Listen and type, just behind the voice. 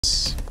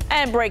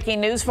And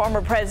breaking news,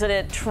 former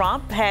President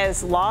Trump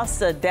has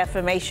lost a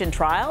defamation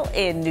trial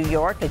in New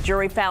York. A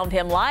jury found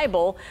him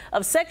liable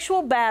of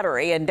sexual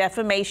battery and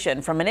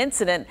defamation from an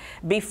incident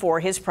before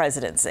his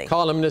presidency.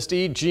 Columnist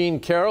E.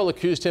 Carroll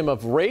accused him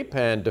of rape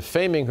and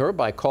defaming her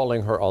by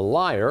calling her a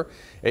liar.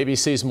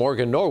 ABC's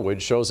Morgan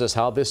Norwood shows us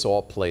how this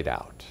all played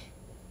out.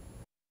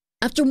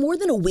 After more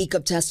than a week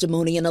of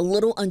testimony and a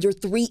little under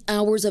 3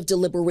 hours of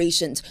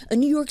deliberations, a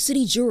New York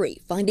City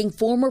jury finding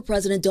former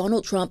President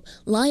Donald Trump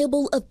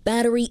liable of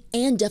battery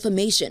and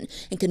defamation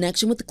in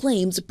connection with the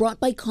claims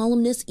brought by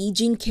columnist E.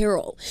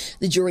 Carroll.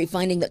 The jury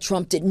finding that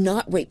Trump did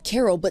not rape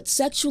Carroll but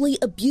sexually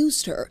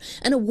abused her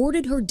and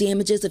awarded her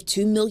damages of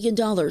 $2 million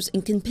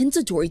in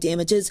compensatory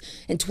damages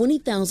and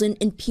 $20,000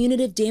 in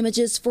punitive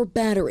damages for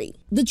battery.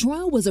 The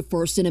trial was a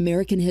first in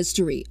American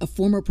history, a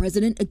former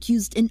president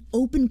accused in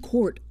open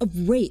court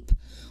of rape.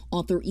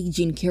 Author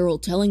E. Carroll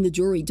telling the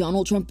jury,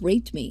 "Donald Trump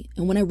raped me,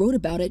 and when I wrote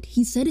about it,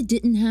 he said it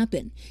didn't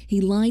happen.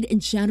 He lied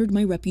and shattered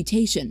my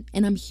reputation,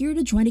 and I'm here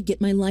to try to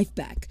get my life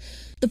back."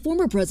 The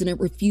former president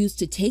refused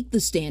to take the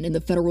stand in the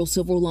federal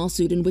civil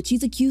lawsuit in which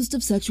he's accused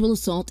of sexual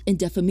assault and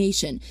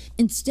defamation.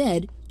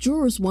 Instead,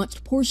 jurors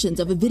watched portions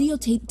of a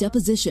videotaped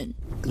deposition.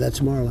 That's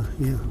Marla,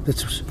 yeah.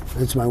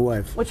 That's my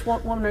wife. Which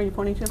woman are you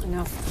pointing to?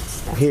 No,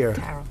 Here.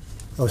 Carroll.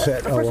 Oh,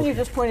 the person you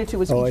just pointed to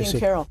was E.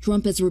 Carroll.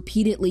 Trump has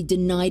repeatedly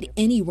denied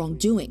any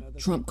wrongdoing,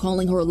 Trump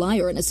calling her a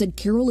liar and has said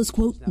Carroll is,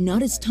 quote,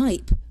 not his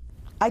type.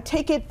 I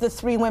take it the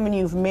 3 women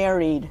you've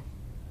married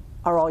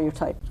are all your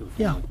type.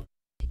 Yeah.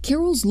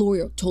 Carroll's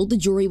lawyer told the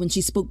jury when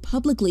she spoke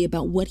publicly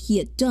about what he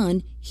had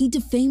done, he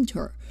defamed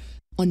her.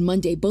 On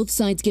Monday, both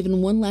sides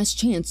given one last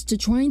chance to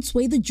try and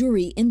sway the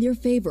jury in their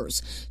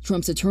favors.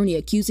 Trump's attorney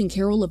accusing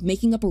Carroll of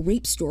making up a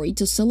rape story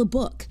to sell a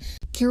book.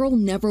 Carroll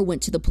never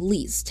went to the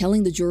police,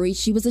 telling the jury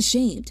she was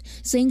ashamed,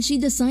 saying she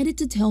decided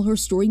to tell her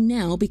story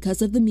now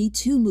because of the Me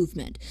Too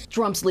movement.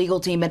 Trump's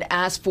legal team had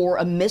asked for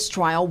a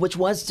mistrial, which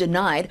was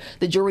denied.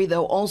 The jury,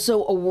 though,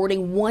 also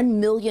awarding $1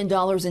 million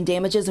in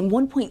damages and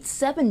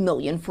 $1.7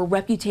 million for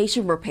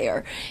reputation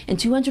repair and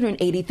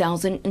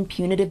 $280,000 in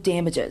punitive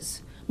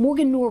damages.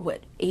 Morgan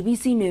Norwood,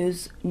 ABC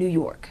News, New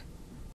York.